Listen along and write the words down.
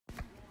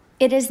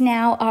It is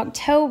now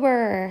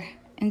October,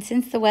 and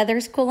since the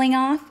weather's cooling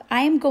off,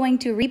 I am going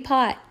to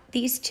repot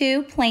these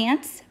two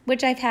plants,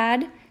 which I've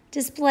had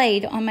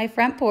displayed on my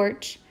front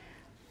porch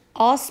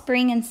all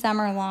spring and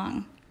summer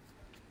long.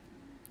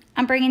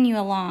 I'm bringing you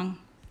along.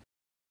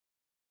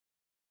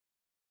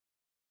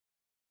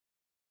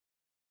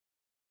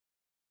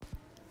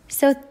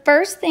 So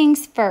first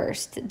things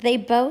first, they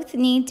both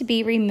need to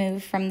be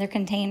removed from their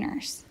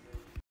containers.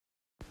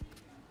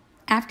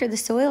 After the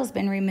soil's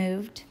been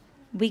removed,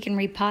 we can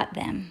repot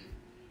them.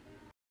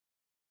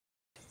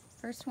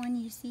 First one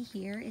you see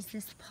here is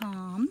this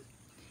palm,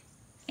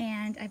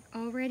 and I've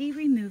already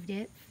removed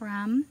it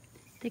from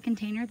the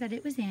container that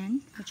it was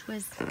in, which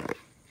was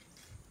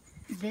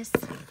this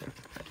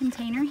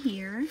container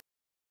here.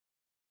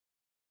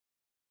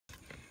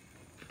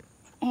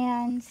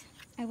 And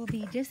I will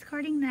be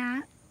discarding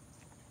that.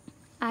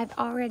 I've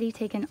already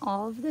taken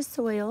all of the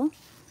soil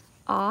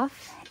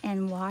off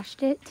and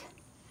washed it.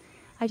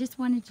 I just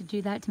wanted to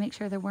do that to make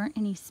sure there weren't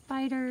any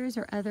spiders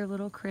or other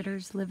little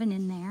critters living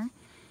in there.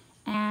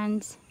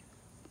 And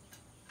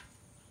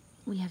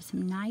we have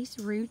some nice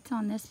roots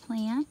on this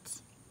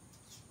plant.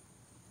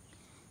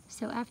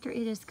 So after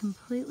it is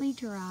completely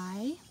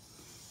dry,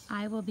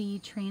 I will be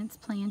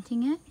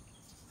transplanting it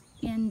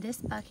in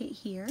this bucket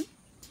here,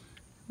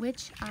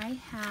 which I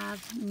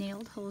have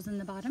nailed holes in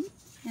the bottom.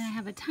 And I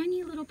have a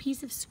tiny little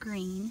piece of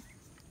screen.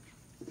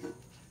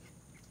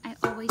 I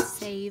always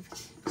save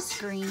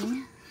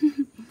screen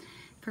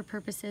for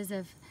purposes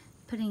of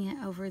putting it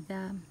over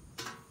the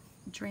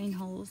drain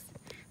holes.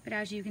 But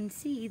as you can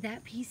see,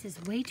 that piece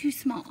is way too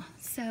small.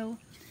 So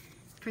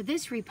for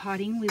this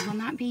repotting, we will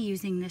not be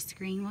using this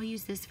screen. We'll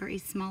use this for a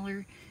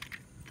smaller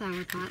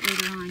flower pot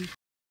later on.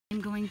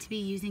 I'm going to be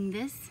using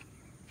this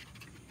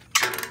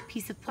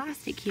piece of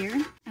plastic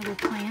here. I will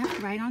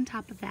plant right on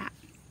top of that.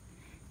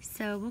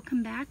 So we'll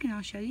come back and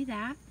I'll show you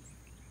that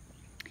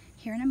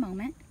here in a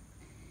moment.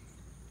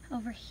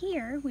 Over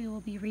here, we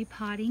will be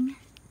repotting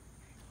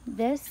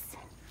this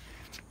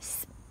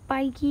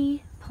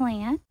spiky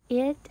plant.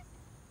 It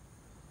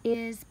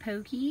is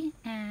pokey,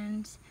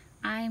 and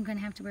I am going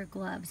to have to wear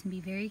gloves and be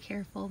very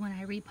careful when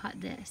I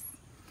repot this.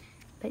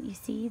 But you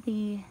see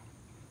the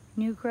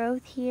new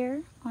growth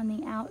here on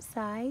the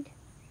outside.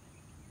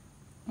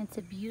 It's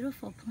a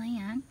beautiful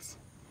plant,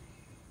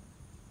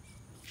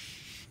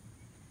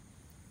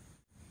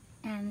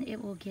 and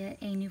it will get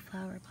a new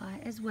flower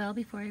pot as well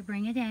before I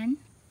bring it in.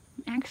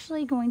 I'm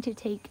actually going to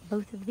take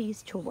both of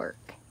these to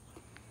work.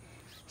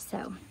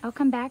 So I'll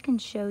come back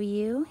and show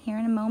you here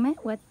in a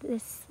moment what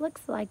this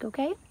looks like,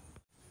 okay?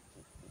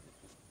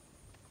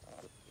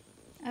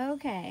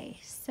 Okay,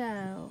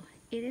 so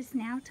it is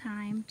now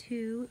time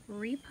to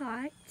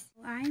repot.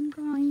 I'm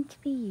going to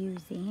be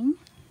using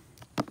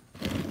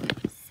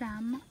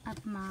some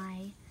of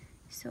my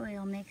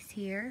soil mix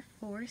here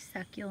for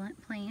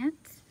succulent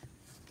plants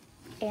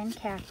and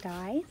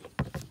cacti.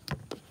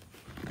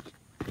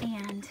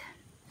 And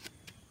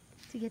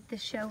to get the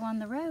show on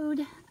the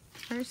road,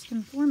 first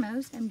and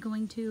foremost, I'm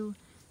going to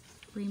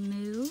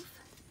remove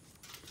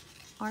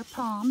our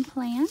palm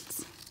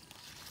plant.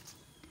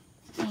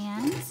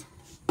 And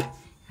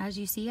as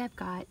you see, I've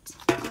got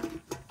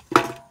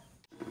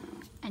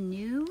a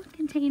new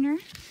container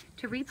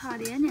to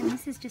repot in, and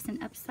this is just an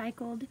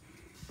upcycled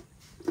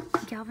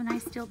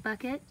galvanized steel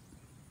bucket.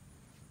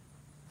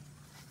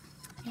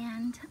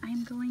 And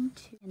I'm going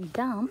to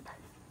dump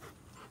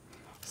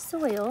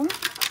soil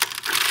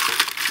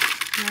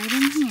right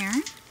in here,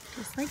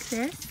 just like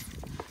this.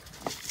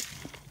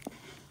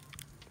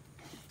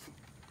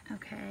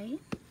 Okay.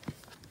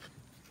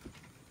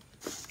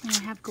 And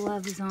I have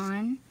gloves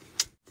on.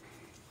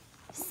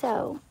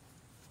 So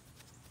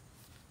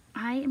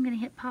I am going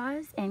to hit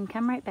pause and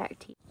come right back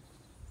to you.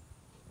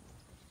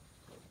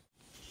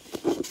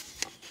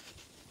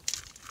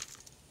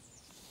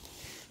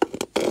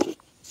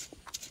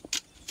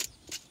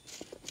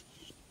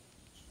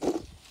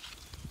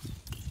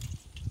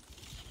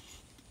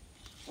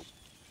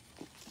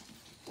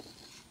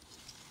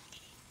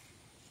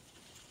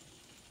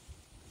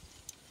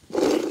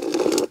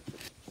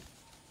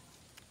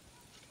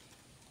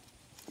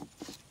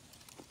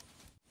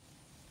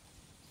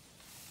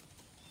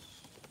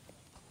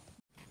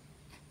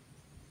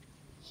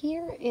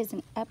 Here is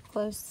an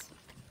up-close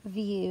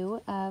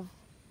view of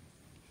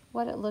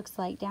what it looks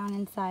like down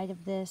inside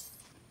of this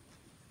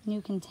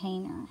new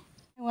container.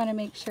 I want to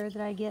make sure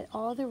that I get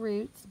all the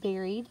roots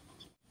buried.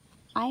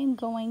 I am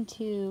going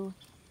to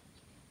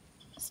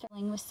start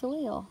with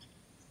soil.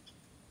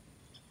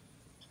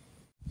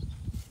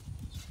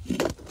 I'm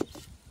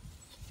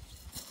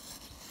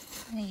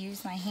going to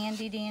use my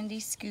handy dandy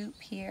scoop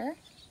here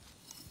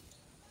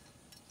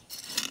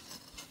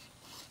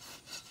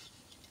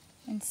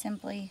and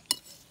simply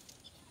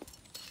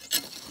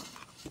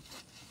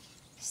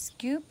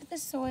scoop the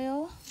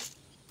soil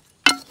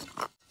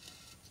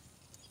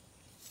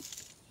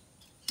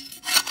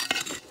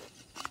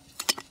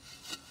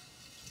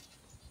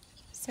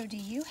So do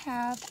you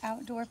have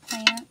outdoor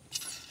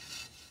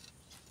plants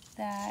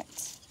that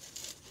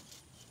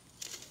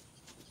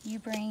you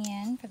bring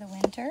in for the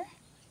winter.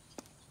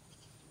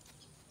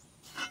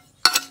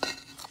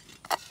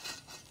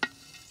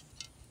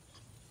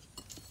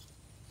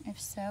 If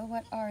so,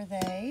 what are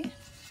they?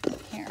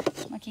 Here,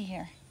 looky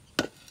here.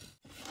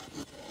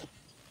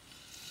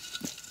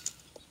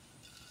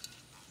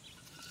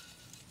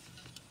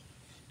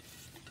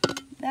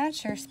 That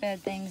sure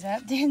sped things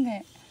up, didn't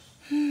it?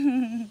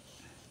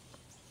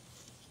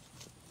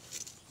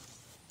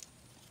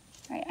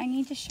 Alright, I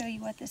need to show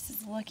you what this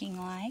is looking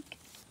like.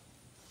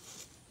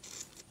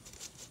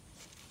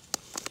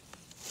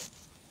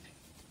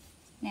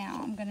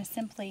 Now, I'm going to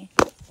simply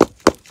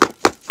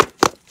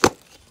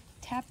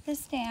tap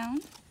this down.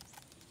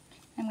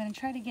 I'm going to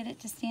try to get it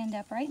to stand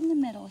up right in the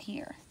middle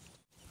here.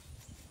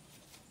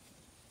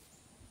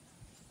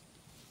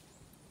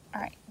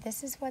 Alright,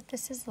 this is what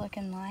this is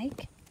looking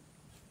like.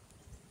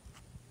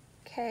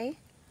 Okay,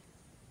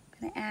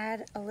 I'm going to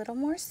add a little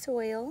more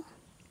soil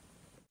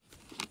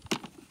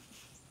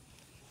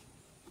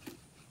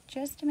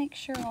just to make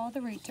sure all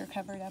the roots are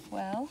covered up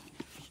well.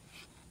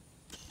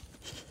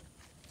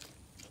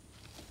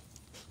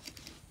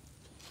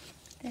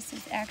 This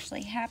is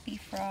actually Happy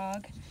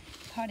Frog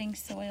potting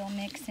soil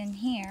mix in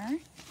here.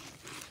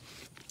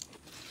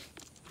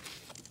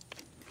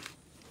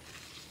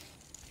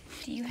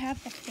 Do you have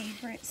a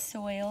favorite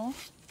soil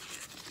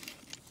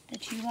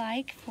that you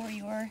like for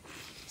your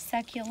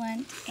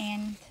succulent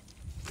and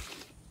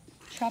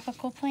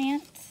tropical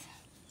plants?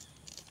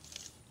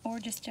 Or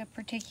just a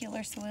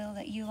particular soil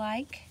that you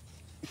like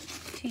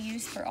to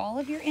use for all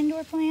of your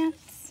indoor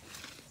plants?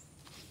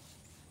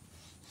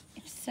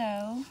 If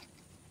so,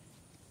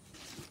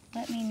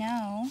 let me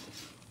know.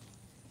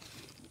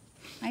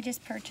 I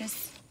just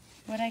purchase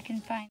what I can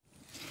find.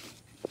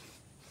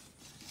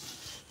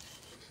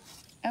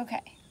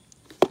 Okay.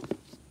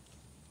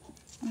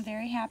 I'm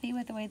very happy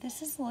with the way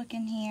this is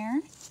looking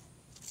here.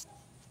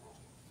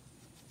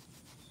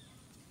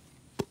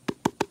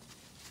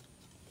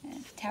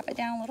 Tap it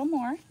down a little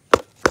more.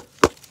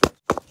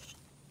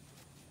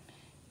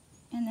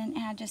 And then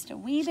add just a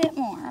wee bit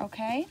more,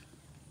 okay?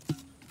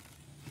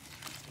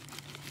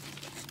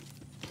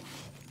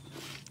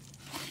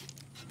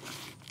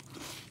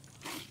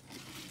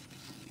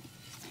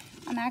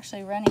 I'm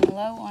actually running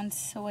low on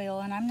soil,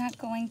 and I'm not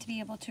going to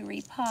be able to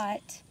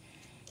repot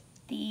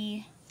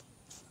the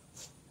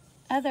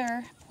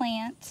other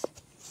plant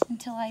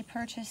until I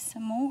purchase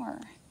some more.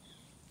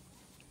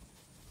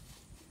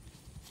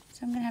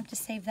 So I'm going to have to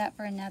save that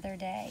for another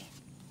day.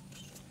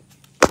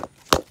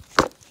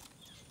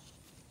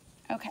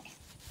 Okay,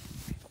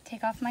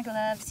 take off my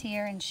gloves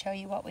here and show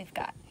you what we've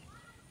got.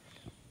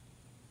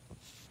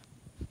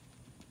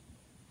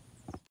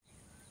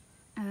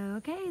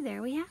 Okay,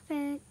 there we have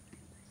it.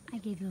 I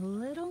gave it a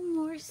little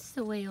more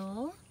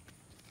soil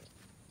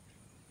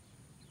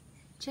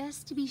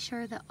just to be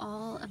sure that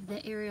all of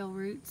the aerial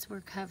roots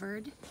were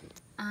covered.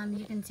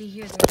 You can see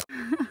here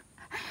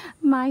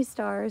my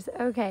stars.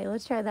 Okay,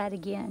 let's try that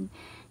again.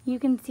 You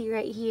can see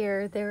right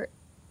here there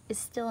is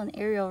still an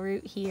aerial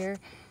root here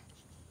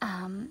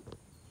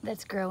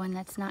that's growing,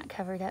 that's not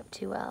covered up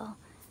too well.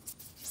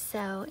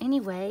 So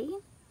anyway,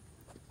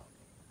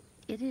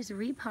 it is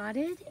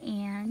repotted,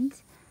 and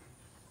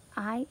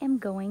I am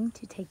going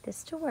to take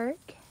this to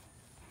work,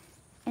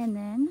 and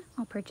then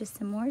I'll purchase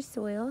some more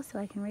soil so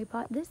I can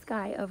repot this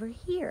guy over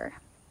here.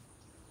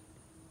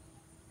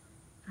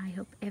 I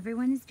hope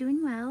everyone is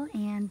doing well,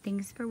 and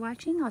thanks for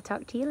watching. I'll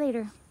talk to you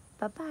later.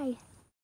 Bye-bye.